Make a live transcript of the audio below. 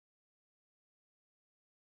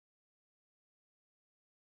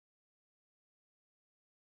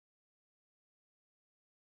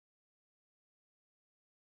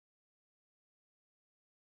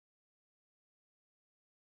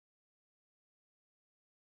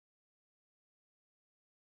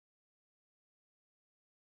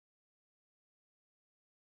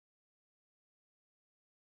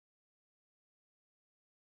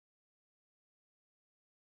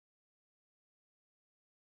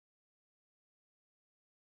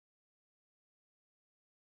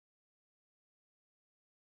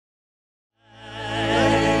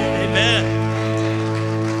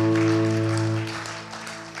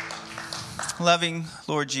Loving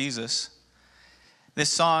Lord Jesus,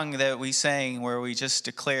 this song that we sang where we just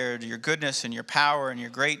declared your goodness and your power and your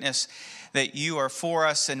greatness, that you are for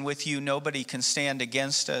us and with you nobody can stand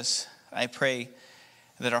against us. I pray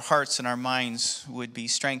that our hearts and our minds would be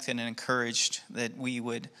strengthened and encouraged, that we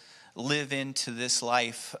would live into this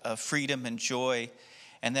life of freedom and joy,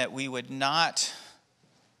 and that we would not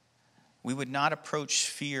approach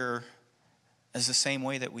fear as the same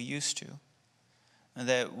way that we used to. And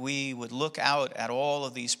that we would look out at all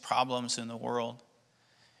of these problems in the world,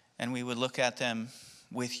 and we would look at them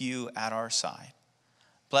with you at our side.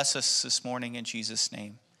 Bless us this morning in Jesus'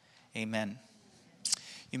 name. Amen.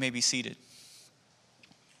 You may be seated.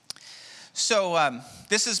 So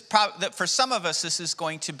this is for some of us, this is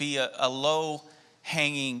going to be a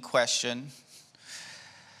low-hanging question.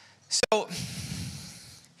 So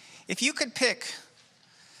if you could pick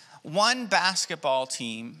one basketball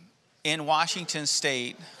team in Washington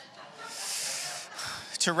State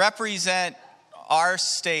to represent our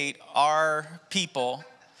state, our people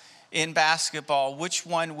in basketball, which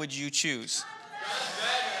one would you choose?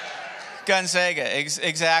 Gonzaga,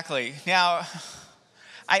 exactly. Now,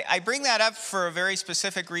 I bring that up for a very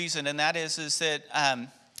specific reason, and that is that,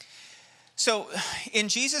 so in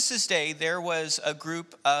Jesus' day, there was a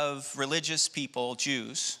group of religious people,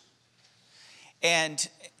 Jews, and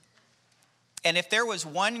if there was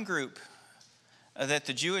one group that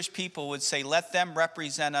the Jewish people would say, let them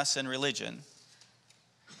represent us in religion,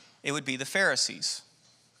 it would be the Pharisees.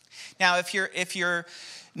 Now, if you're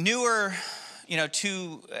newer,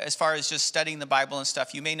 to as far as just studying the Bible and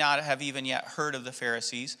stuff, you may not have even yet heard of the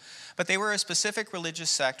Pharisees, but they were a specific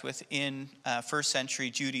religious sect within first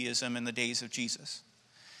century Judaism in the days of Jesus.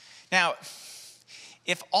 Now,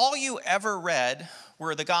 if all you ever read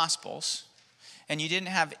were the Gospels, and you didn't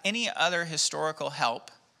have any other historical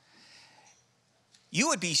help, you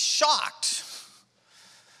would be shocked.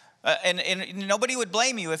 And nobody would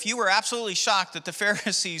blame you if you were absolutely shocked that the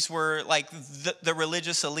Pharisees were like the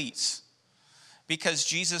religious elites. Because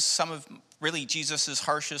some of Jesus'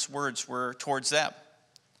 harshest words were towards them.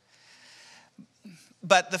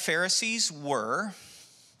 But the Pharisees were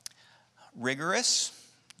rigorous,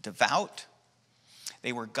 devout.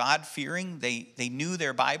 They were God-fearing. They knew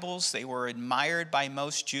their Bibles. They were admired by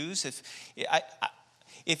most Jews.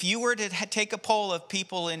 If you were to take a poll of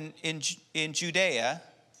people in Judea,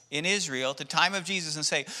 in Israel, at the time of Jesus, and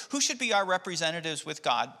say, who should be our representatives with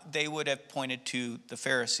God, they would have pointed to the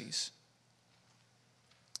Pharisees.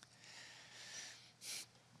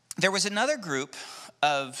 There was another group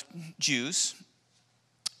of Jews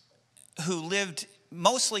who lived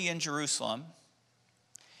mostly in Jerusalem,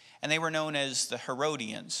 and they were known as the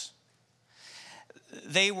Herodians.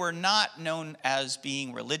 They were not known as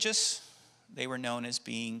being religious. They were known as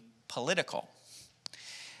being political.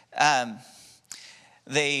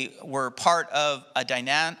 They were part of a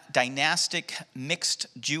dynastic mixed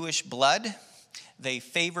Jewish blood. They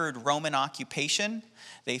favored Roman occupation.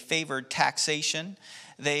 They favored taxation.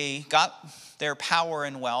 They got their power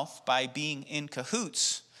and wealth by being in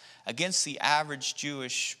cahoots against the average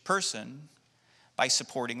Jewish person by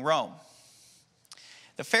supporting Rome.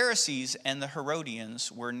 The Pharisees and the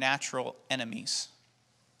Herodians were natural enemies.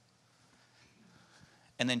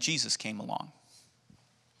 And then Jesus came along.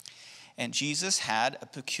 And Jesus had a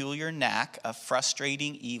peculiar knack of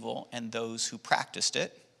frustrating evil and those who practiced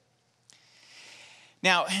it.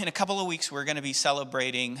 Now, in a couple of weeks, we're going to be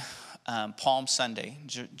celebrating Palm Sunday.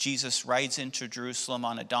 Jesus rides into Jerusalem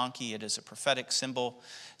on a donkey. It is a prophetic symbol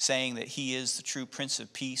saying that he is the true Prince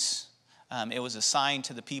of Peace. It was a sign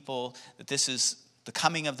to the people that this is the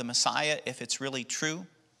coming of the Messiah, if it's really true.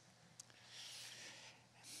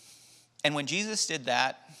 And when Jesus did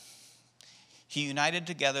that, he united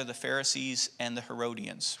together the Pharisees and the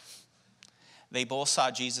Herodians. They both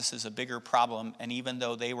saw Jesus as a bigger problem, and even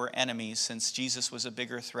though they were enemies, since Jesus was a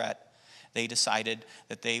bigger threat, they decided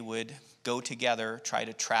that they would go together, try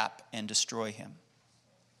to trap and destroy him.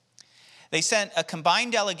 They sent a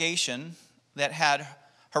combined delegation that had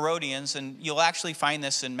Herodians, and you'll actually find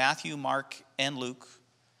this in Matthew, Mark, and Luke,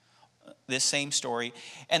 this same story.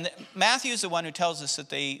 And Matthew is the one who tells us that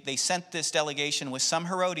they sent this delegation with some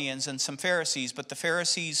Herodians and some Pharisees, but the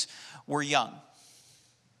Pharisees were young.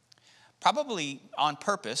 Probably on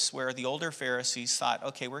purpose, where the older Pharisees thought,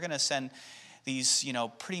 okay, we're going to send these,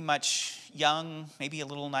 pretty much young, maybe a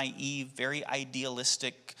little naive, very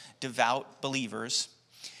idealistic, devout believers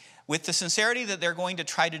with the sincerity that they're going to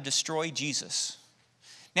try to destroy Jesus.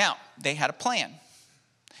 Now, they had a plan.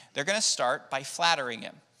 They're going to start by flattering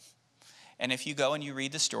him. And if you go and you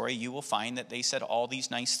read the story, you will find that they said all these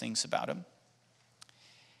nice things about him.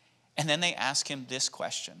 And then they ask him this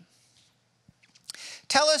question.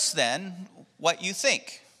 Tell us then what you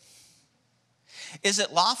think. Is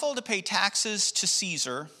it lawful to pay taxes to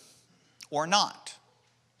Caesar or not?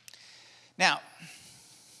 Now,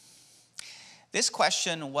 this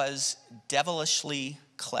question was devilishly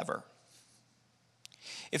clever.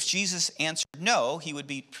 If Jesus answered no, he would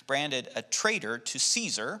be branded a traitor to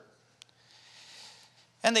Caesar,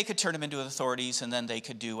 and they could turn him into authorities, and then they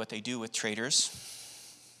could do what they do with traitors.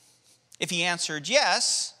 If he answered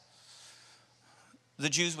yes, the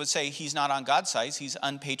Jews would say he's not on God's side, he's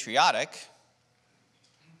unpatriotic.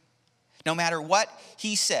 No matter what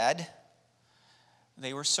he said,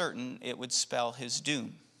 they were certain it would spell his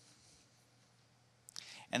doom.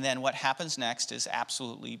 And then what happens next is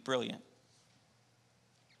absolutely brilliant.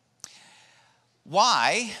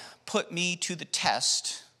 Why put me to the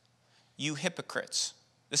test, you hypocrites?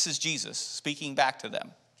 This is Jesus speaking back to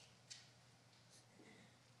them.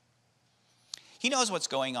 He knows what's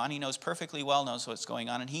going on. He knows perfectly well knows what's going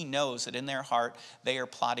on. And he knows that in their heart, they are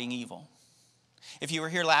plotting evil. If you were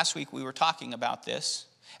here last week, we were talking about this.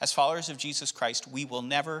 As followers of Jesus Christ, we will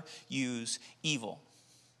never use evil.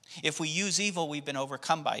 If we use evil, we've been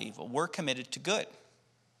overcome by evil. We're committed to good.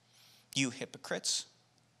 You hypocrites.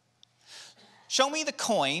 Show me the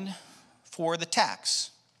coin for the tax.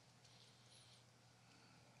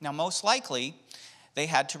 Now, most likely, they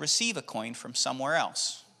had to receive a coin from somewhere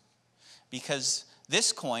else, because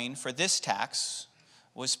this coin for this tax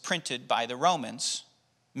was printed by the Romans,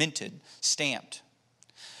 minted, stamped.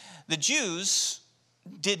 The Jews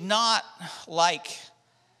did not like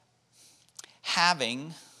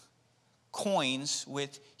having coins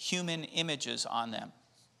with human images on them.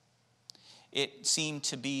 It seemed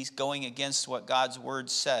to be going against what God's word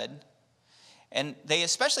said. And they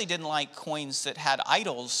especially didn't like coins that had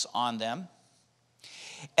idols on them.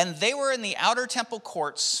 And they were in the outer temple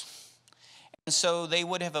courts, and so they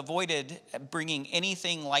would have avoided bringing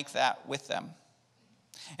anything like that with them.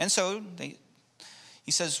 And so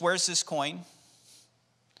he says, where's this coin?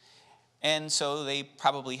 And so they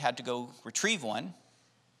probably had to go retrieve one.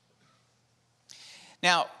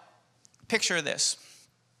 Now, picture this.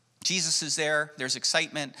 Jesus is there. There's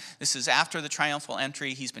excitement. This is after the triumphal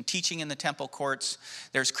entry. He's been teaching in the temple courts.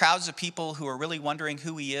 There's crowds of people who are really wondering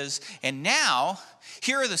who he is. And now,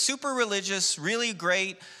 here are the super religious, really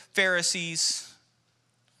great Pharisees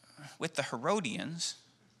with the Herodians.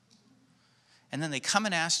 And then they come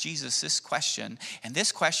and ask Jesus this question. And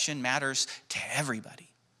this question matters to everybody.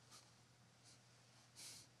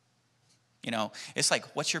 You know, it's like,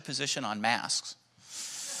 what's your position on masks?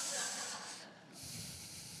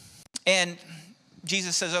 And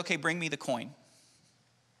Jesus says, okay, bring me the coin.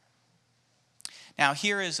 Now,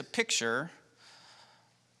 here is a picture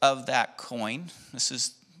of that coin. This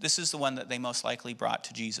is the one that they most likely brought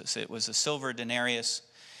to Jesus. It was a silver denarius.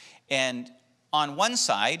 And on one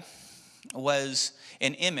side was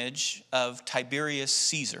an image of Tiberius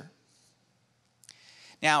Caesar.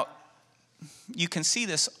 Now, you can see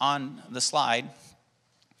this on the slide.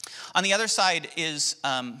 On the other side is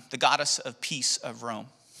the goddess of peace of Rome.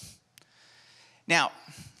 Now,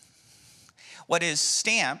 what is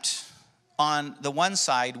stamped on the one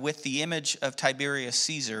side with the image of Tiberius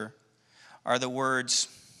Caesar are the words,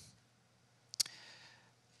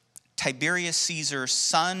 Tiberius Caesar,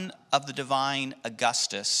 son of the divine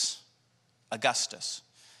Augustus,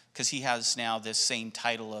 because he has now this same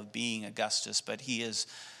title of being Augustus, but he is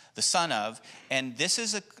the son of, and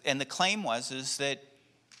the claim is that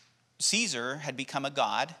Caesar had become a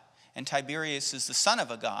god, and Tiberius is the son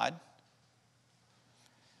of a god.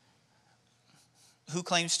 Who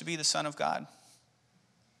claims to be the Son of God?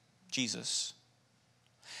 Jesus.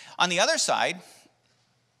 On the other side,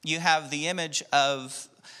 you have the image of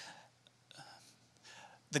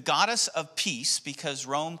the goddess of peace, because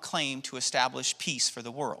Rome claimed to establish peace for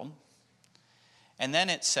the world. And then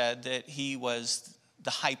it said that he was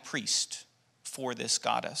the high priest for this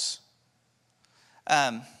goddess.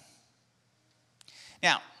 Now,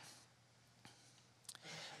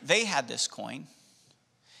 they had this coin.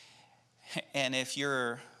 And if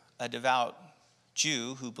you're a devout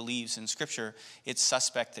Jew who believes in Scripture, it's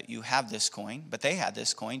suspect that you have this coin. But they had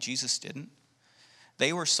this coin. Jesus didn't.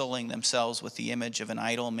 They were soling themselves with the image of an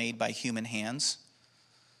idol made by human hands.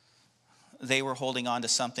 They were holding on to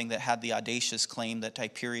something that had the audacious claim that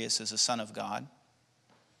Tiberius is a son of God.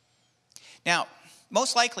 Now,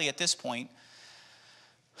 most likely at this point,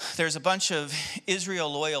 there's a bunch of Israel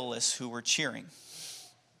loyalists who were cheering.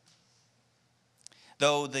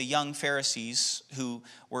 Though the young Pharisees, who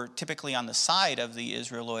were typically on the side of the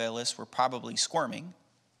Israel loyalists, were probably squirming.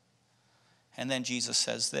 And then Jesus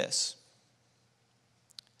says this.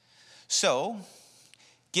 So,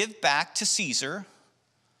 give back to Caesar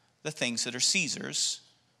the things that are Caesar's,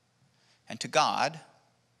 and to God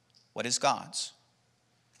what is God's.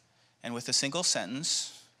 And with a single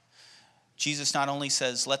sentence, Jesus not only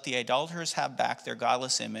says, let the idolaters have back their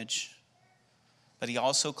godless image, but he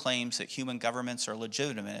also claims that human governments are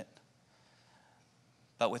legitimate,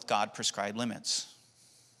 but with God-prescribed limits.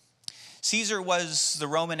 Caesar was the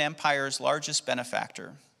Roman Empire's largest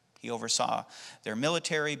benefactor. He oversaw their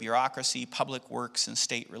military, bureaucracy, public works, and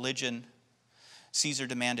state religion. Caesar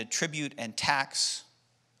demanded tribute and tax,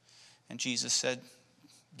 and Jesus said,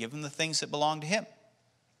 give him the things that belong to him.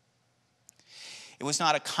 It was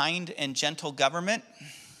not a kind and gentle government.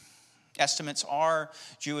 Estimates are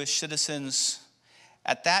Jewish citizens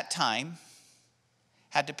at that time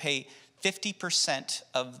had to pay 50%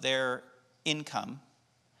 of their income,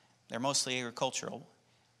 they're mostly agricultural,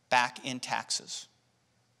 back in taxes.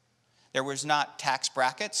 There was not tax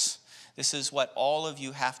brackets. This is what all of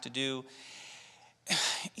you have to do.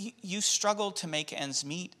 You struggled to make ends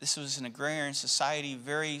meet. This was an agrarian society,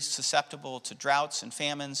 very susceptible to droughts and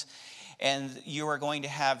famines. And you are going to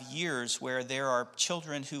have years where there are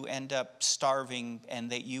children who end up starving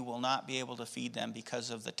and that you will not be able to feed them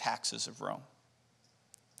because of the taxes of Rome.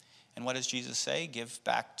 And what does Jesus say? Give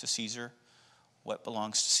back to Caesar what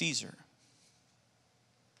belongs to Caesar.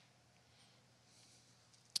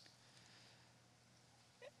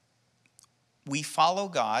 We follow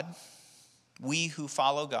God. We who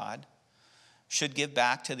follow God should give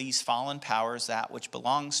back to these fallen powers that which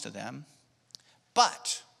belongs to them.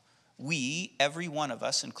 But we, every one of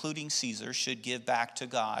us, including Caesar, should give back to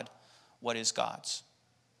God what is God's.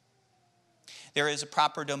 There is a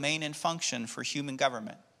proper domain and function for human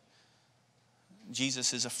government.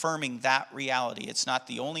 Jesus is affirming that reality. It's not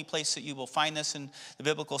the only place that you will find this in the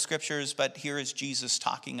biblical scriptures, but here is Jesus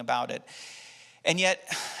talking about it. And yet,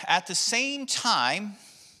 at the same time,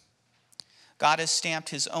 God has stamped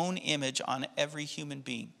his own image on every human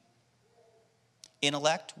being.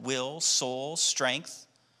 Intellect, will, soul, strength,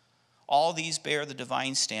 all these bear the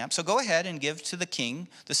divine stamp. So go ahead and give to the king,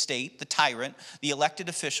 the state, the tyrant, the elected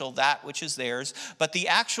official, that which is theirs. But the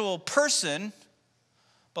actual person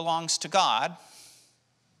belongs to God.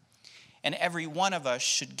 And every one of us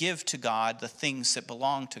should give to God the things that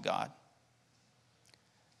belong to God.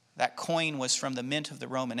 That coin was from the mint of the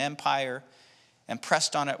Roman Empire, and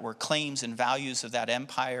pressed on it were claims and values of that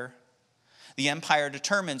empire. The empire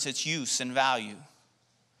determines its use and value.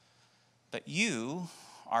 But you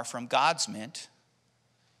are from God's mint.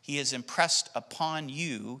 He has impressed upon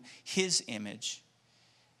you his image,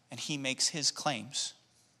 and he makes his claims.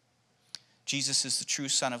 Jesus is the true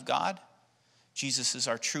Son of God. Jesus is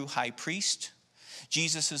our true high priest.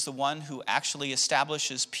 Jesus is the one who actually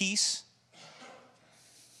establishes peace.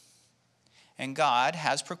 And God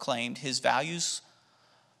has proclaimed his values: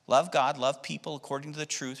 love God, love people according to the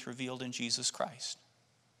truth revealed in Jesus Christ.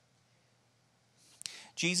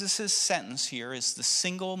 Jesus' sentence here is the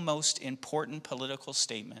single most important political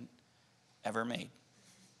statement ever made.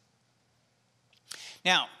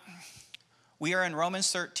 Now, we are in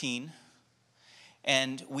Romans 13,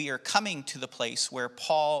 and we are coming to the place where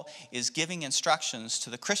Paul is giving instructions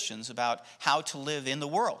to the Christians about how to live in the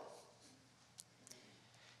world.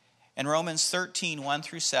 And Romans 13, 1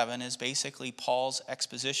 through 7 is basically Paul's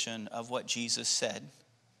exposition of what Jesus said.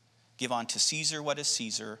 Give unto Caesar what is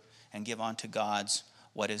Caesar, and give unto God's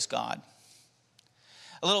what is God.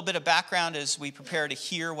 A little bit of background as we prepare to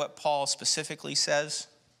hear what Paul specifically says.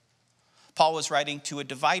 Paul was writing to a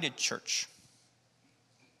divided church.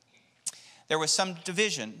 There was some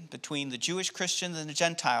division between the Jewish Christians and the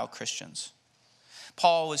Gentile Christians.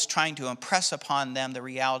 Paul was trying to impress upon them the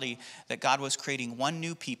reality that God was creating one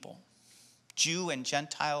new people, Jew and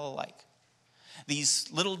Gentile alike. These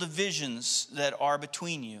little divisions that are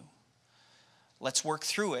between you, let's work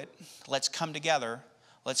through it. Let's come together.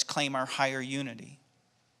 Let's claim our higher unity.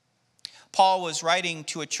 Paul was writing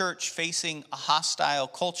to a church facing a hostile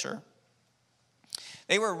culture.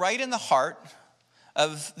 They were right in the heart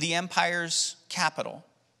of the empire's capital.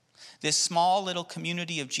 This small little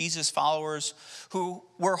community of Jesus followers who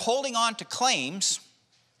were holding on to claims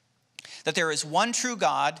that there is one true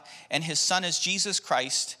God and his Son is Jesus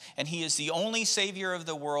Christ, and he is the only Savior of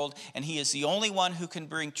the world, and he is the only one who can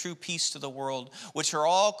bring true peace to the world, which are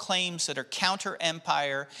all claims that are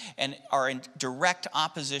counter-empire and are in direct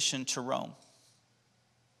opposition to Rome.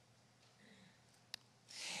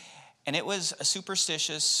 And it was a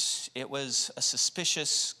superstitious, it was a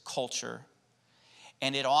suspicious culture.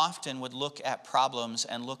 And it often would look at problems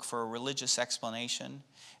and look for a religious explanation.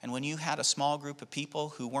 And when you had a small group of people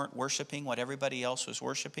who weren't worshiping what everybody else was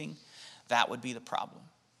worshiping, that would be the problem.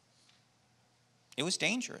 It was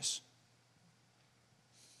dangerous.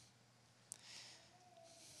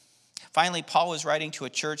 Finally, Paul was writing to a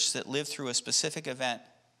church that lived through a specific event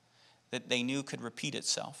that they knew could repeat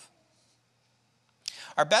itself.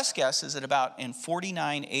 Our best guess is that about in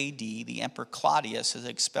 49 AD, the Emperor Claudius has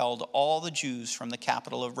expelled all the Jews from the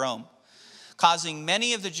capital of Rome, causing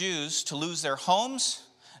many of the Jews to lose their homes,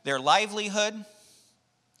 their livelihood.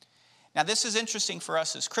 Now, this is interesting for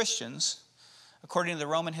us as Christians. According to the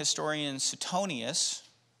Roman historian Suetonius,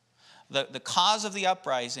 the cause of the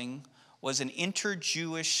uprising was an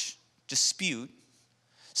inter-Jewish dispute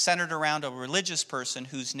centered around a religious person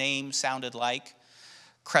whose name sounded like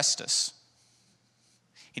Christus.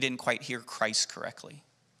 He didn't quite hear Christ correctly.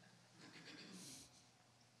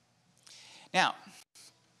 Now,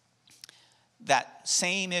 that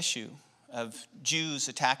same issue of Jews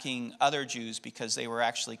attacking other Jews because they were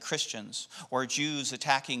actually Christians, or Jews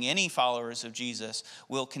attacking any followers of Jesus,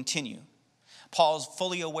 will continue. Paul's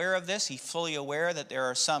fully aware of this. He's fully aware that there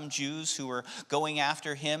are some Jews who are going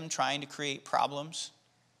after him, trying to create problems.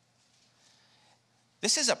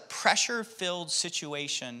 This is a pressure-filled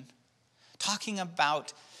situation, talking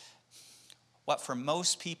about what for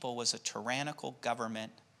most people was a tyrannical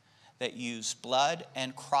government that used blood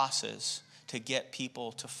and crosses to get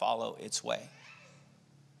people to follow its way.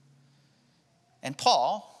 And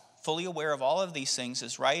Paul, fully aware of all of these things,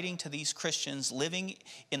 is writing to these Christians living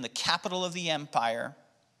in the capital of the empire,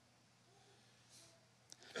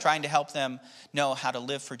 trying to help them know how to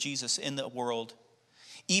live for Jesus in the world,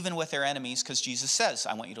 even with their enemies, because Jesus says,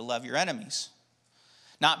 I want you to love your enemies.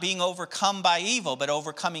 Not being overcome by evil, but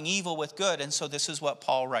overcoming evil with good. And so this is what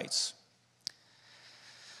Paul writes.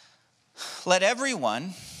 Let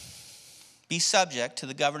everyone be subject to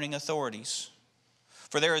the governing authorities,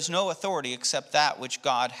 for there is no authority except that which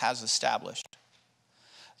God has established.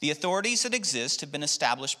 The authorities that exist have been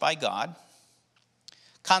established by God.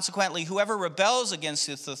 Consequently, whoever rebels against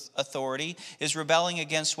this authority is rebelling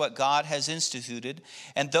against what God has instituted,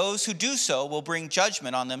 and those who do so will bring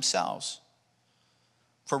judgment on themselves.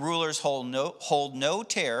 For rulers hold no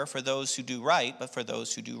terror for those who do right, but for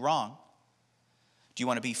those who do wrong. Do you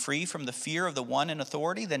want to be free from the fear of the one in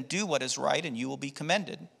authority? Then do what is right, and you will be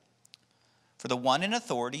commended. For the one in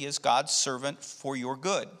authority is God's servant for your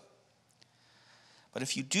good. But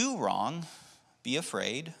if you do wrong, be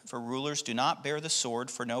afraid, for rulers do not bear the sword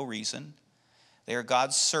for no reason. They are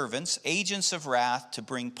God's servants, agents of wrath to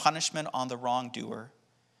bring punishment on the wrongdoer.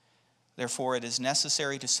 Therefore, it is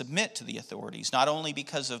necessary to submit to the authorities, not only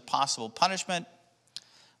because of possible punishment,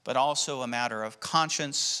 but also a matter of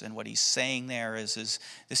conscience. And what he's saying there is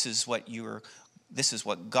this is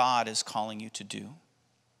what God is calling you to do.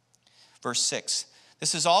 Verse 6,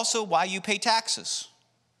 this is also why you pay taxes.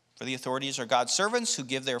 For the authorities are God's servants who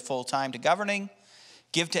give their full time to governing.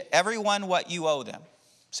 Give to everyone what you owe them.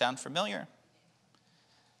 Sound familiar?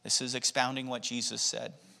 This is expounding what Jesus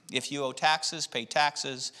said. If you owe taxes, pay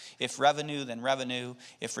taxes. If revenue, then revenue.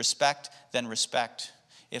 If respect, then respect.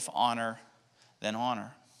 If honor, then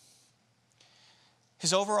honor.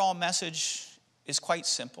 His overall message is quite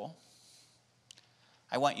simple.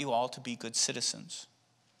 I want you all to be good citizens.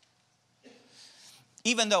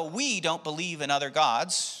 Even though we don't believe in other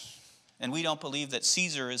gods, and we don't believe that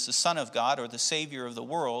Caesar is the Son of God or the Savior of the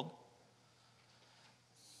world,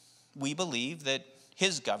 we believe that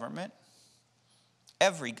his government,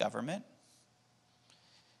 every government,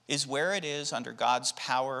 is where it is under God's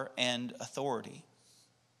power and authority.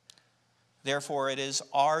 Therefore, it is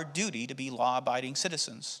our duty to be law-abiding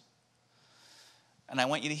citizens. And I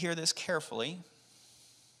want you to hear this carefully.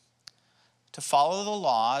 To follow the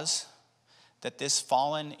laws that this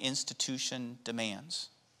fallen institution demands.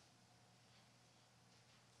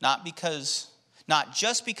 Not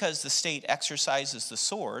just because the state exercises the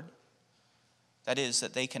sword, that is,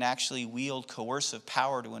 that they can actually wield coercive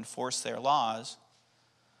power to enforce their laws,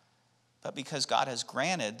 but because God has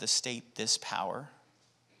granted the state this power,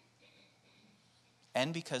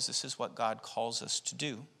 and because this is what God calls us to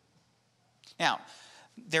do. Now,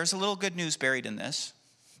 there's a little good news buried in this.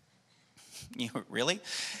 Really?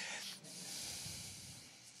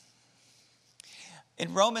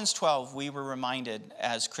 In Romans 12, we were reminded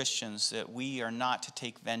as Christians that we are not to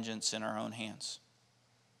take vengeance in our own hands.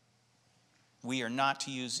 We are not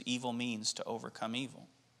to use evil means to overcome evil.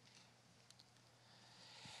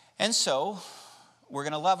 And so, we're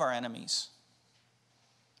going to love our enemies.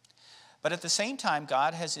 But at the same time,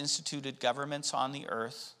 God has instituted governments on the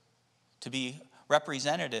earth to be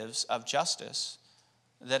representatives of justice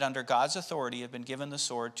that under God's authority have been given the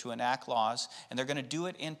sword to enact laws, and they're going to do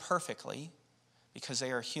it imperfectly because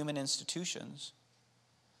they are human institutions.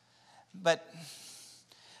 But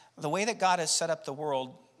the way that God has set up the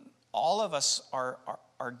world, all of us are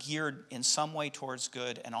are geared in some way towards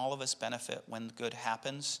good, and all of us benefit when good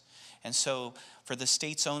happens. And so for the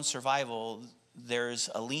state's own survival, there's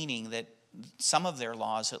a leaning that some of their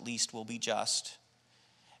laws at least will be just,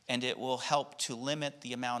 and it will help to limit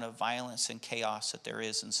the amount of violence and chaos that there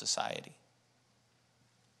is in society.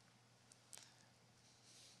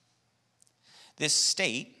 This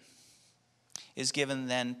state is given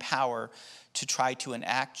then power to try to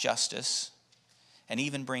enact justice and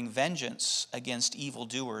even bring vengeance against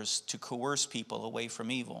evildoers to coerce people away from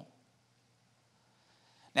evil.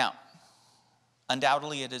 Now,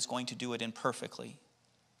 undoubtedly it is going to do it imperfectly,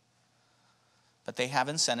 but they have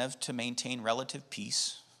incentive to maintain relative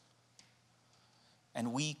peace.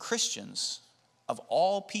 And we Christians of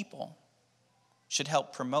all people should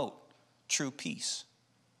help promote true peace.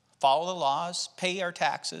 Follow the laws, pay our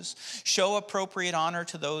taxes, show appropriate honor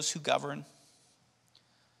to those who govern.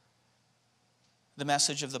 The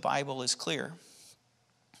message of the Bible is clear.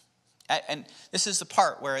 And this is the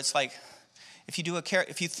part where it's like, you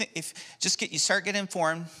start getting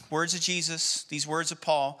informed, words of Jesus, these words of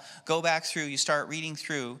Paul, go back through, you start reading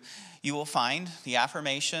through, you will find the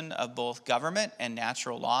affirmation of both government and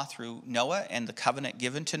natural law through Noah and the covenant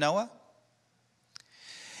given to Noah.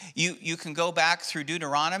 You can go back through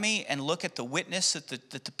Deuteronomy and look at the witness that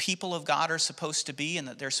the people of God are supposed to be, and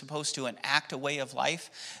that they're supposed to enact a way of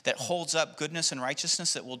life that holds up goodness and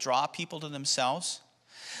righteousness that will draw people to themselves.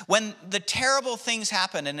 When the terrible things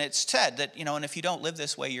happen, and it's said that, and if you don't live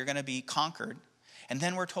this way, you're going to be conquered. And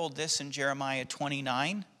then we're told this in Jeremiah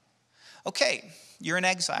 29. Okay, you're in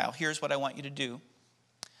exile. Here's what I want you to do.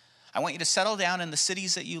 I want you to settle down in the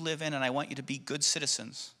cities that you live in, and I want you to be good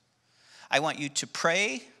citizens. I want you to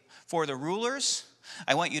pray for the rulers.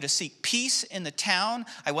 I want you to seek peace in the town.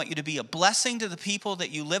 I want you to be a blessing to the people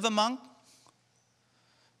that you live among,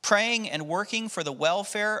 praying and working for the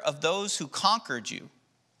welfare of those who conquered you.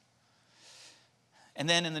 And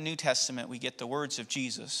then in the New Testament, we get the words of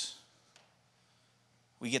Jesus.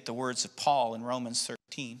 We get the words of Paul in Romans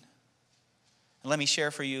 13. And let me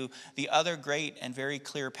share for you the other great and very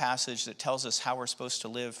clear passage that tells us how we're supposed to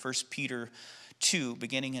live, 1 Peter 2,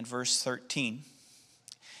 beginning in verse 13.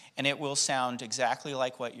 And it will sound exactly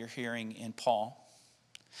like what you're hearing in Paul.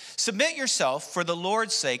 Submit yourself for the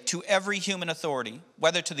Lord's sake to every human authority,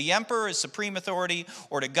 whether to the emperor as supreme authority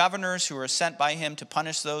or to governors who are sent by him to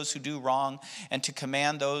punish those who do wrong and to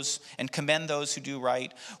commend those who do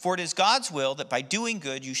right. For it is God's will that by doing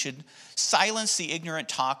good you should silence the ignorant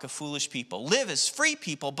talk of foolish people. Live as free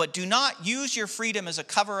people, but do not use your freedom as a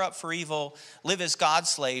cover-up for evil. Live as God's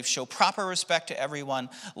slaves. Show proper respect to everyone.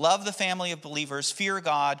 Love the family of believers. Fear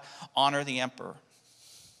God. Honor the emperor.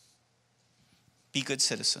 Be good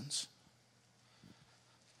citizens.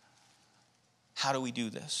 How do we do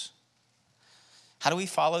this? How do we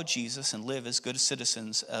follow Jesus and live as good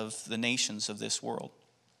citizens of the nations of this world?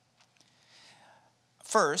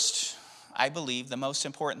 First, I believe the most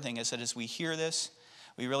important thing is that as we hear this,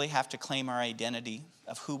 we really have to claim our identity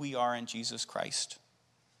of who we are in Jesus Christ.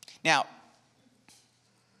 Now,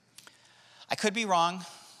 I could be wrong,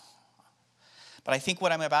 but I think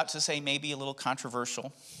what I'm about to say may be a little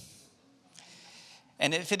controversial.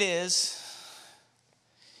 And if it is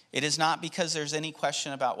not because there's any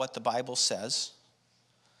question about what the Bible says.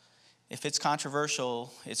 If it's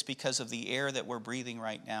controversial, it's because of the air that we're breathing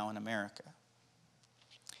right now in America.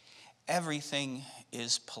 Everything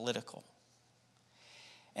is political.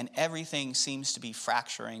 And everything seems to be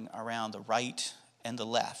fracturing around the right and the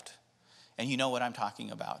left. And you know what I'm talking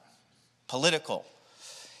about. Political.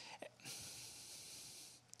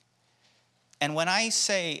 And when I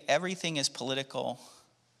say everything is political,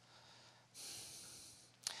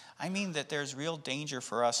 I mean that there's real danger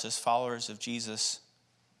for us as followers of Jesus.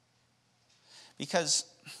 Because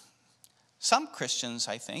some Christians,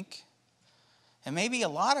 I think, and maybe a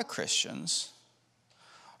lot of Christians,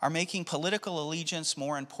 are making political allegiance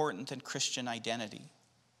more important than Christian identity.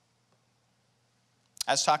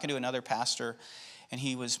 I was talking to another pastor, and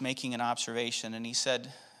he was making an observation, and he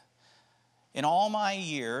said, in all my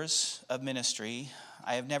years of ministry,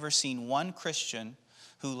 I have never seen one Christian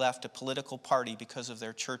who left a political party because of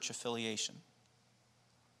their church affiliation.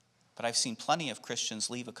 But I've seen plenty of Christians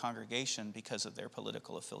leave a congregation because of their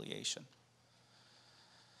political affiliation.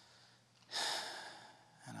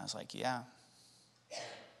 And I was like, yeah,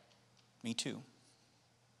 me too.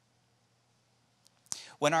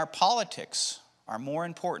 When our politics are more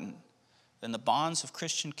important than the bonds of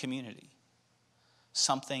Christian community,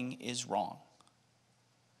 something is wrong.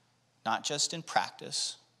 Not just in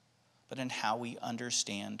practice, but in how we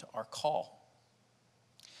understand our call.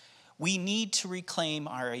 We need to reclaim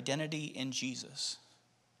our identity in Jesus.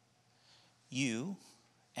 You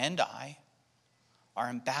and I are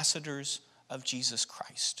ambassadors of Jesus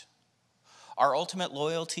Christ. Our ultimate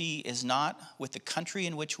loyalty is not with the country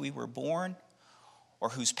in which we were born or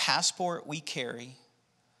whose passport we carry,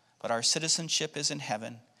 but our citizenship is in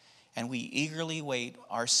heaven, and we eagerly wait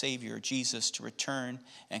our Savior, Jesus, to return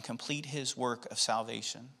and complete his work of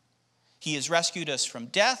salvation. He has rescued us from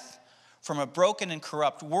death, from a broken and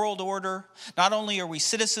corrupt world order. Not only are we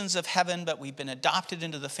citizens of heaven, but we've been adopted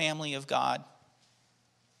into the family of God.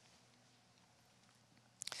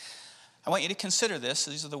 I want you to consider this.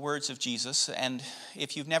 These are the words of Jesus. And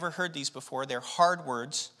if you've never heard these before, they're hard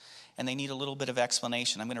words and they need a little bit of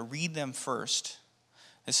explanation. I'm going to read them first.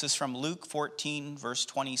 This is from Luke 14, verse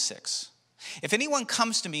 26. If anyone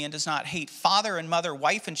comes to me and does not hate father and mother,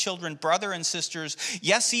 wife and children, brother and sisters,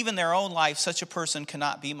 yes, even their own life, such a person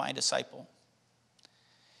cannot be my disciple.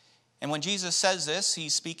 And when Jesus says this,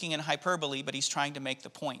 he's speaking in hyperbole, but he's trying to make the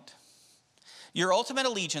point. Your ultimate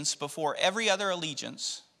allegiance before every other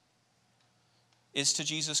allegiance is to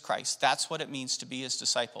Jesus Christ. That's what it means to be his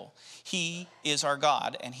disciple. He is our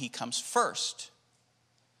God, and he comes first.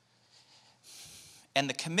 And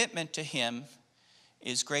the commitment to him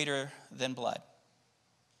is greater than blood,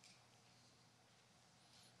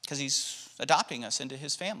 because he's adopting us into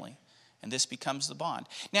his family, and this becomes the bond.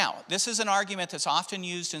 Now, this is an argument that's often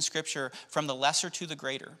used in Scripture from the lesser to the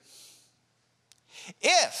greater.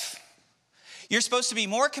 If you're supposed to be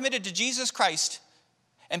more committed to Jesus Christ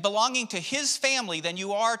and belonging to his family than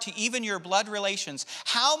you are to even your blood relations,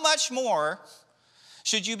 how much more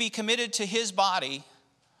should you be committed to his body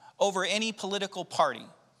over any political party?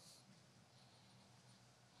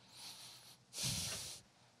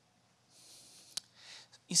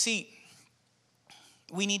 You see,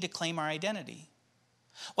 we need to claim our identity.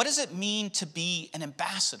 What does it mean to be an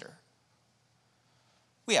ambassador?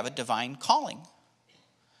 We have a divine calling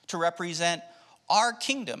to represent our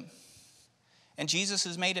kingdom. And Jesus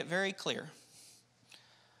has made it very clear.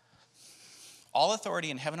 All authority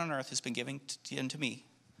in heaven and earth has been given to me.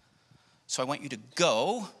 So I want you to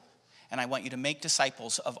go, and I want you to make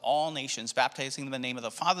disciples of all nations, baptizing them in the name of the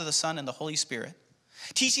Father, the Son, and the Holy Spirit,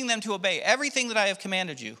 teaching them to obey everything that I have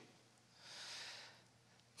commanded you,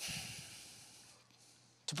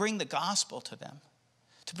 to bring the gospel to them,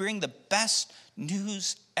 to bring the best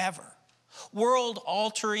news ever,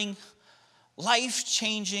 world-altering,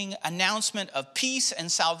 life-changing announcement of peace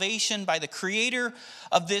and salvation by the creator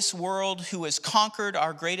of this world, who has conquered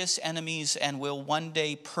our greatest enemies and will one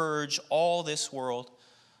day purge all this world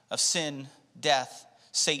of sin, death,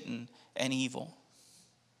 Satan, and evil.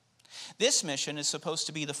 This mission is supposed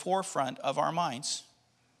to be the forefront of our minds.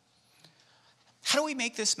 How do we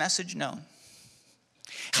make this message known?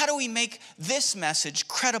 How do we make this message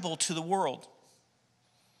credible to the world?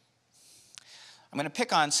 I'm going to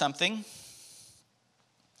pick on something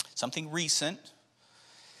recent.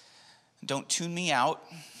 Don't tune me out.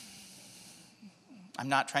 I'm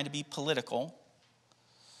not trying to be political.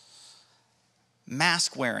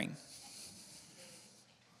 Mask wearing.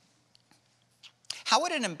 How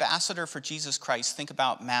would an ambassador for Jesus Christ think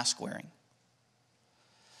about mask wearing?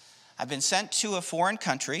 I've been sent to a foreign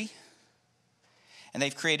country, and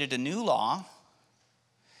they've created a new law,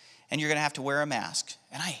 and you're going to have to wear a mask.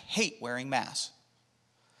 And I hate wearing masks.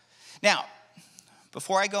 Now,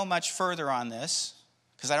 before I go much further on this,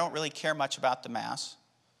 because I don't really care much about the mask,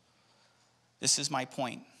 this is my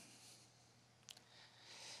point.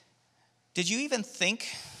 Did you even think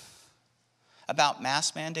about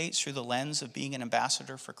mask mandates through the lens of being an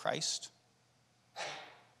ambassador for Christ?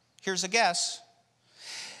 Here's a guess.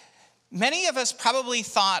 Many of us probably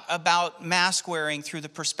thought about mask wearing through the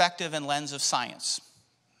perspective and lens of science.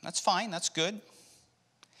 That's fine, that's good.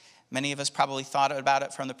 Many of us probably thought about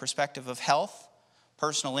it from the perspective of health,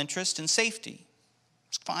 personal interest, and safety.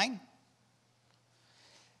 It's fine.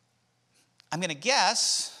 I'm going to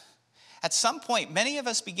guess at some point many of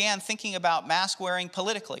us began thinking about mask wearing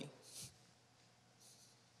politically.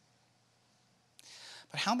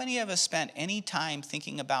 But how many of us spent any time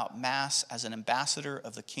thinking about masks as an ambassador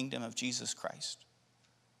of the kingdom of Jesus Christ?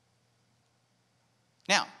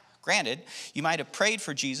 Now, granted, you might have prayed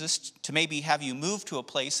for Jesus to maybe have you move to a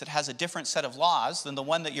place that has a different set of laws than the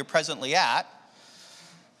one that you're presently at.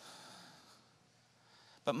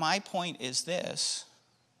 But my point is this.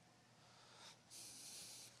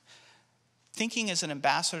 Thinking as an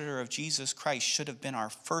ambassador of Jesus Christ should have been our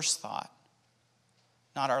first thought,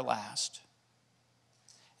 not our last.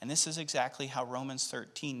 And this is exactly how Romans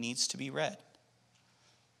 13 needs to be read.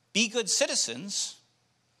 Be good citizens,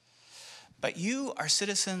 but you are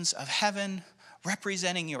citizens of heaven,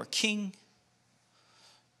 representing your King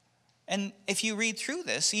And if you read through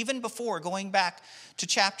this, even before going back to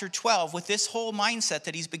chapter 12, with this whole mindset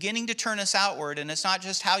that he's beginning to turn us outward, and it's not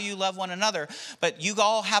just how you love one another, but you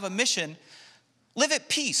all have a mission. Live at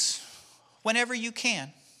peace whenever you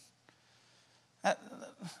can.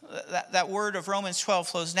 That word of Romans 12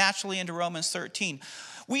 flows naturally into Romans 13.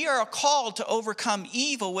 We are called to overcome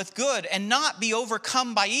evil with good and not be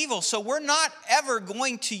overcome by evil. So we're not ever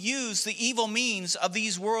going to use the evil means of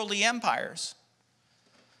these worldly empires.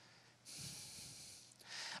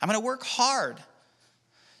 I'm going to work hard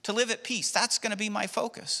to live at peace. That's going to be my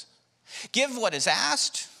focus. Give what is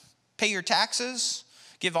asked, pay your taxes,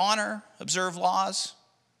 give honor, observe laws.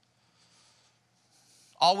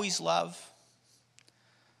 Always love.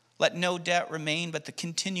 Let no debt remain but the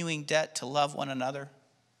continuing debt to love one another.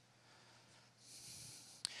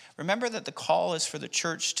 Remember that the call is for the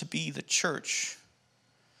church to be the church.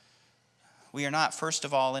 We are not, first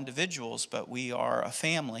of all, individuals, but we are a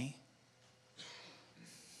family.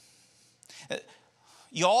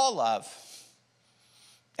 You all love,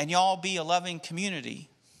 and you all be a loving community.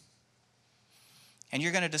 And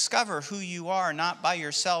you're going to discover who you are, not by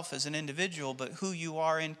yourself as an individual, but who you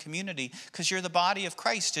are in community, because you're the body of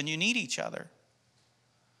Christ and you need each other.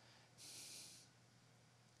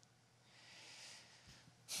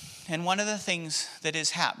 And one of the things that is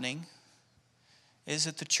happening is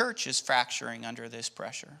that the church is fracturing under this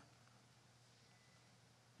pressure.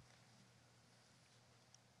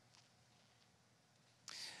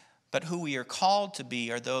 But who we are called to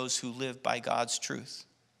be are those who live by God's truth.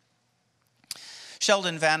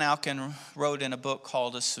 Sheldon Van Auken wrote in a book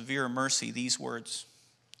called A Severe Mercy these words: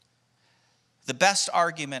 "The best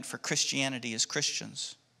argument for Christianity is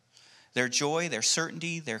Christians. Their joy, their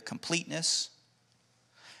certainty, their completeness.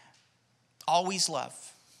 Always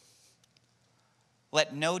love.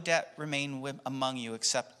 Let no debt remain among you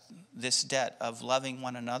except this debt of loving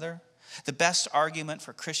one another. The best argument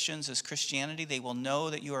for Christians is Christianity. They will know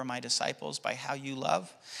that you are my disciples by how you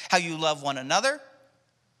love one another,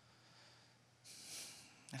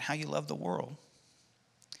 and how you love the world.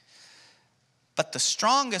 But the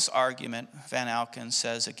strongest argument," Van Auken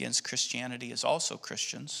says, "against Christianity is also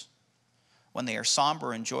Christians. When they are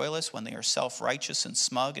somber and joyless, when they are self-righteous and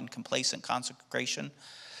smug and complacent consecration,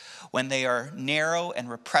 when they are narrow and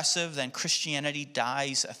repressive, then Christianity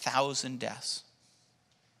dies 1,000 deaths."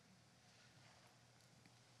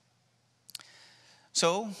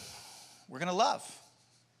 So, we're going to love.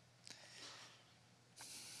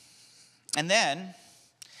 And then,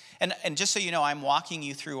 and just so you know, I'm walking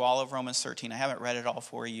you through all of Romans 13. I haven't read it all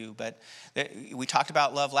for you, but we talked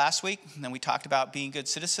about love last week, and then we talked about being good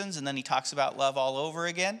citizens, and then he talks about love all over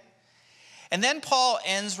again. And then Paul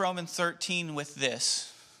ends Romans 13 with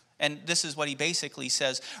this, and this is what he basically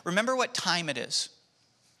says. Remember what time it is.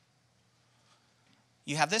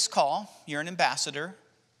 You have this call, you're an ambassador,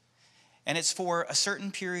 and it's for a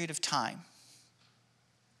certain period of time.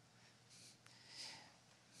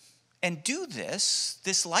 And do this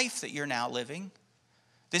life that you're now living,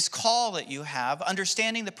 this call that you have,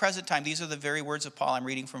 understanding the present time. These are the very words of Paul. I'm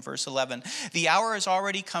reading from verse 11. "The hour has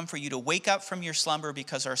already come for you to wake up from your slumber,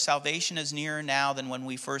 because our salvation is nearer now than when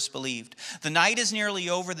we first believed. The night is nearly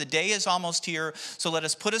over, the day is almost here, so let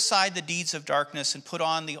us put aside the deeds of darkness and put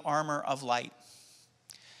on the armor of light."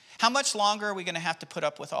 How much longer are we going to have to put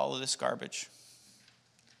up with all of this garbage?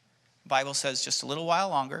 The Bible says just a little while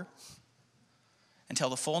longer,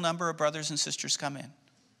 until the full number of brothers and sisters come in.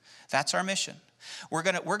 That's our mission. We're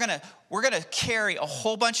gonna carry a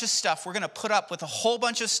whole bunch of stuff. We're gonna put up with a whole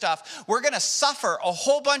bunch of stuff. We're gonna suffer a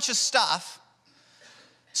whole bunch of stuff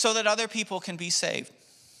so that other people can be saved.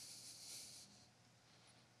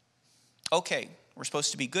 Okay, we're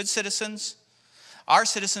supposed to be good citizens. Our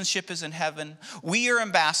citizenship is in heaven. We are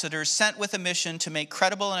ambassadors sent with a mission to make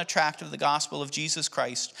credible and attractive the gospel of Jesus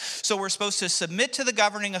Christ. So we're supposed to submit to the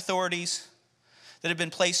governing authorities that have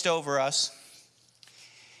been placed over us.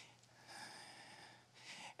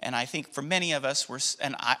 And I think for many of us,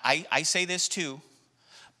 and I say this too,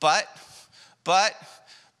 but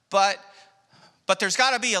there's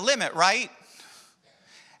got to be a limit, right?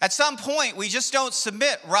 At some point, we just don't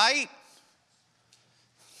submit, right?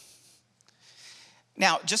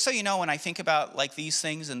 Now, just so you know, when I think about like these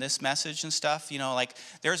things and this message and stuff, you know, like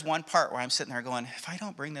there's one part where I'm sitting there going, if I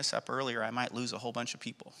don't bring this up earlier, I might lose a whole bunch of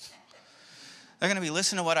people. They're going to be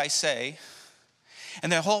listening to what I say.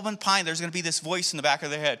 And the whole time, there's going to be this voice in the back of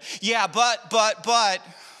their head. Yeah, but.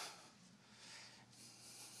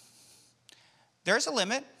 There's a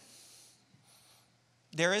limit.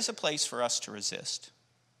 There is a place for us to resist.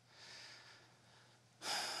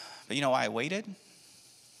 But you know why I waited?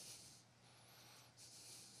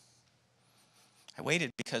 I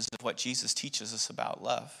waited because of what Jesus teaches us about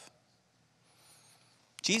love.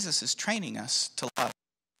 Jesus is training us to love.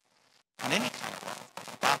 Not any kind of love,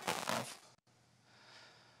 but agape love.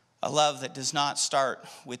 A love that does not start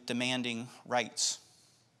with demanding rights.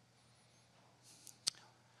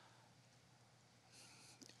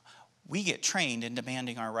 We get trained in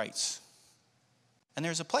demanding our rights. And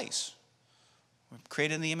there's a place. We're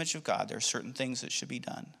created in the image of God. There are certain things that should be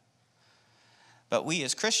done. But we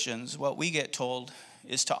as Christians, what we get told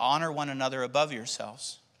is to honor one another above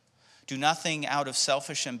yourselves. Do nothing out of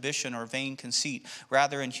selfish ambition or vain conceit.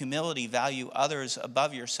 Rather, in humility, value others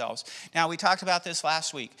above yourselves. Now, we talked about this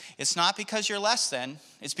last week. It's not because you're less than.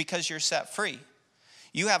 It's because you're set free.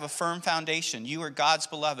 You have a firm foundation. You are God's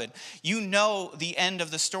beloved. You know the end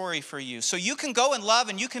of the story for you. So you can go and love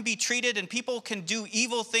and you can be treated and people can do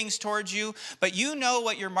evil things towards you, but you know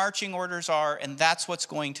what your marching orders are, and that's what's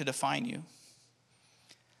going to define you.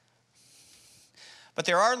 But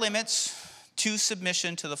there are limits to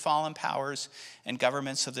submission to the fallen powers and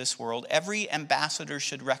governments of this world. Every ambassador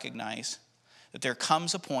should recognize that there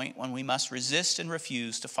comes a point when we must resist and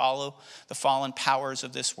refuse to follow the fallen powers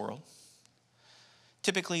of this world.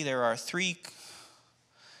 Typically, there are 3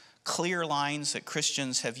 clear lines that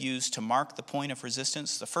Christians have used to mark the point of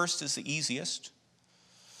resistance. The first is the easiest.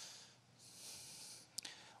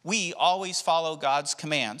 We always follow God's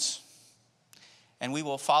commands, and we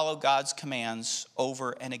will follow God's commands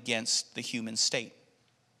over and against the human state.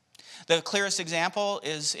 The clearest example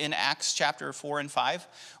is in Acts chapter 4 and 5,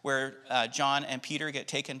 where John and Peter get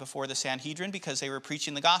taken before the Sanhedrin because they were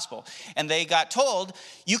preaching the gospel. And they got told,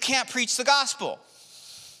 you can't preach the gospel.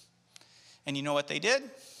 And you know what they did?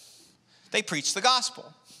 They preached the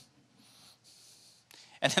gospel.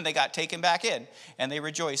 And then they got taken back in, and they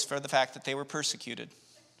rejoiced for the fact that they were persecuted.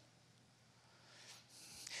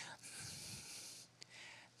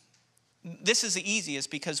 This is the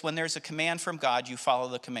easiest because when there's a command from God, you follow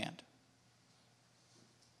the command.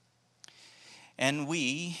 And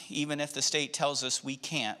we, even if the state tells us we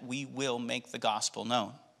can't, we will make the gospel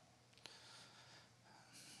known.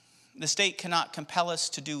 The state cannot compel us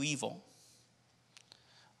to do evil.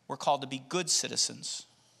 We're called to be good citizens.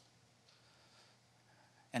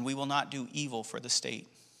 And we will not do evil for the state.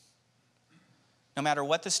 No matter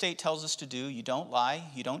what the state tells us to do, you don't lie,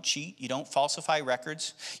 you don't cheat, you don't falsify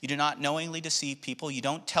records, you do not knowingly deceive people, you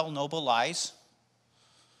don't tell noble lies.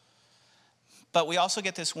 But we also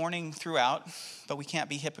get this warning throughout, but we can't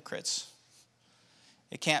be hypocrites.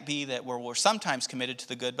 It can't be that we're sometimes committed to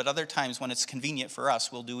the good, but other times when it's convenient for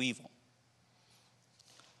us, we'll do evil.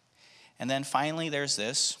 And then finally, there's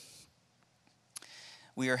this.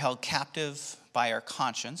 We are held captive by our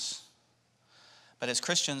conscience. But as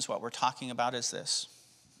Christians, what we're talking about is this.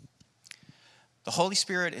 The Holy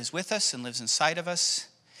Spirit is with us and lives inside of us,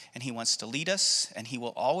 and he wants to lead us, and he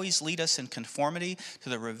will always lead us in conformity to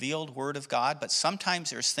the revealed word of God. But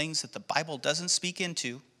sometimes there's things that the Bible doesn't speak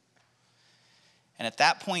into. And at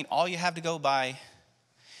that point, all you have to go by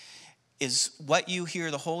is what you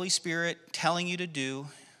hear the Holy Spirit telling you to do,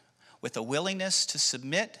 with a willingness to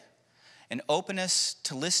submit, an openness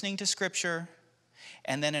to listening to Scripture,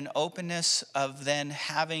 and then an openness of then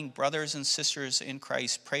having brothers and sisters in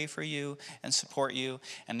Christ pray for you and support you.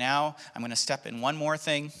 And now I'm going to step in one more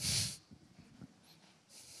thing.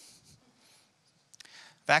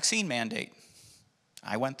 Vaccine mandate.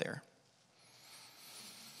 I went there.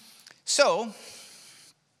 So,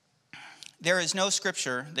 there is no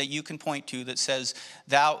scripture that you can point to that says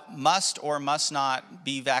thou must or must not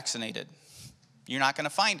be vaccinated. You're not going to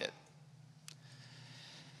find it.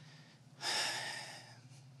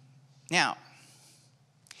 Now,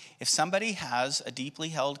 if somebody has a deeply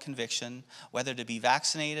held conviction whether to be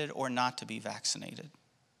vaccinated or not to be vaccinated,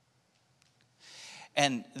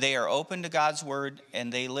 and they are open to God's word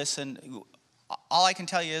and they listen, all I can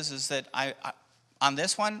tell you is that on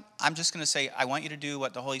this one, I'm just going to say, I want you to do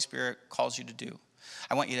what the Holy Spirit calls you to do.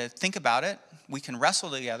 I want you to think about it. We can wrestle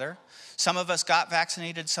together. Some of us got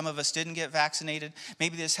vaccinated. Some of us didn't get vaccinated.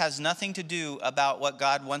 Maybe this has nothing to do about what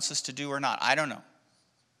God wants us to do or not. I don't know.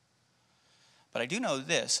 But I do know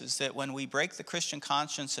this, is that when we break the Christian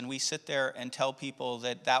conscience and we sit there and tell people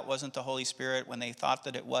that that wasn't the Holy Spirit when they thought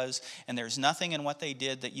that it was, and there's nothing in what they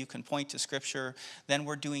did that you can point to Scripture, then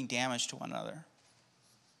we're doing damage to one another.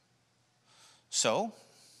 So,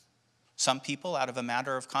 some people out of a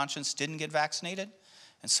matter of conscience didn't get vaccinated,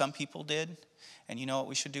 and some people did. And you know what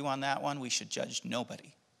we should do on that one? We should judge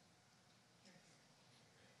nobody.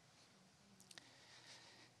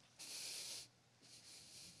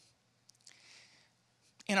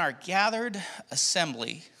 In our gathered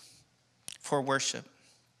assembly for worship,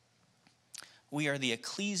 we are the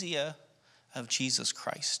ecclesia of Jesus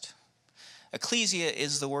Christ. Ecclesia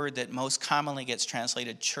is the word that most commonly gets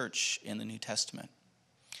translated church in the New Testament.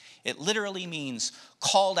 It literally means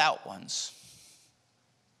called out ones.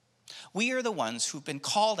 We are the ones who've been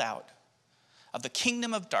called out of the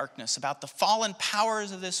kingdom of darkness, about the fallen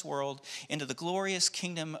powers of this world, into the glorious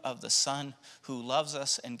kingdom of the Son who loves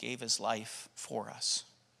us and gave his life for us.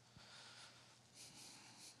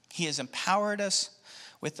 He has empowered us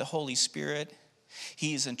with the Holy Spirit.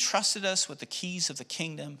 He has entrusted us with the keys of the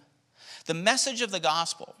kingdom. The message of the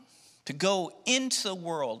gospel, to go into the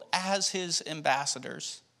world as his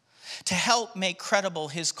ambassadors, to help make credible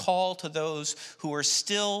his call to those who are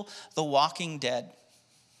still the walking dead.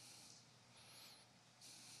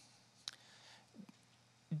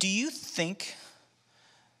 Do you think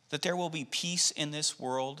that there will be peace in this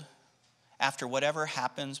world after whatever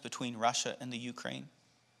happens between Russia and the Ukraine?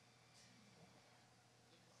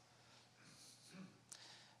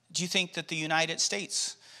 Do you think that the United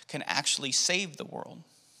States can actually save the world?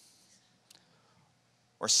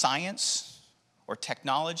 Or science, or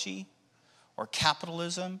technology, or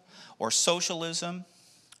capitalism, or socialism,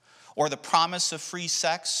 or the promise of free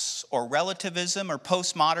sex, or relativism, or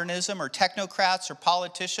postmodernism, or technocrats, or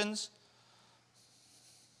politicians?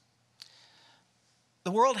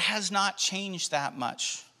 The world has not changed that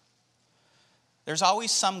much. There's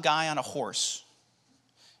always some guy on a horse.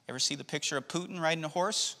 Ever see the picture of Putin riding a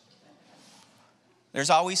horse? There's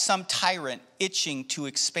always some tyrant itching to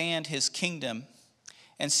expand his kingdom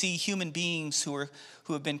and see human beings who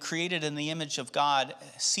have been created in the image of God,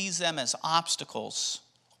 sees them as obstacles,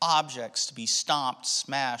 objects to be stomped,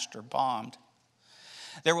 smashed, or bombed.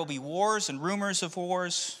 There will be wars and rumors of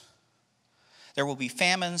wars. There will be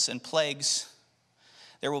famines and plagues.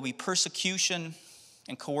 There will be persecution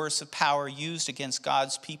and coercive power used against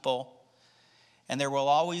God's people. And there will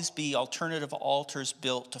always be alternative altars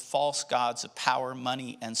built to false gods of power,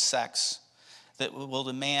 money, and sex that will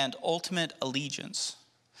demand ultimate allegiance.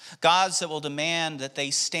 Gods that will demand that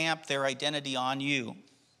they stamp their identity on you,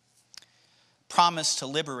 promise to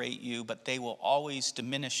liberate you, but they will always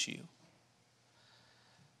diminish you.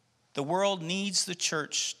 The world needs the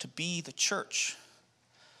church to be the church,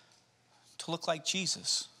 to look like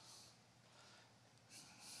Jesus.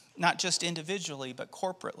 Not just individually, but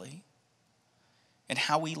corporately, and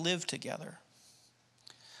how we live together.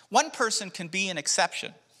 One person can be an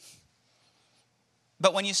exception.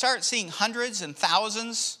 But when you start seeing hundreds and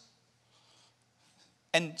thousands,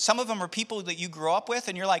 and some of them are people that you grew up with,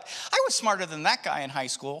 and you're like, I was smarter than that guy in high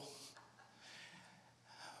school.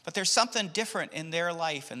 But there's something different in their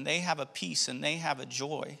life, and they have a peace, and they have a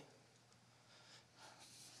joy.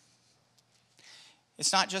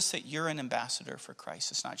 It's not just that you're an ambassador for Christ.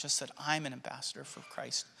 It's not just that I'm an ambassador for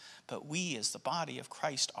Christ. But we, as the body of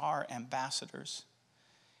Christ, are ambassadors.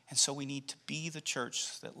 And so we need to be the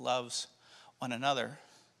church that loves one another.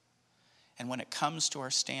 And when it comes to our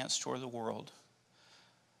stance toward the world,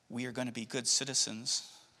 we are going to be good citizens.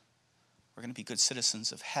 We're going to be good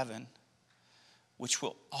citizens of heaven, which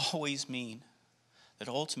will always mean that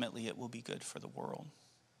ultimately it will be good for the world,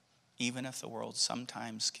 even if the world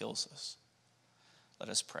sometimes kills us. Let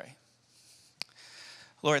us pray.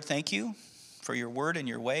 Lord, thank you for your word and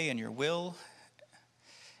your way and your will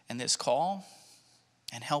and this call,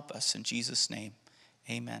 and help us in Jesus' name.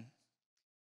 Amen.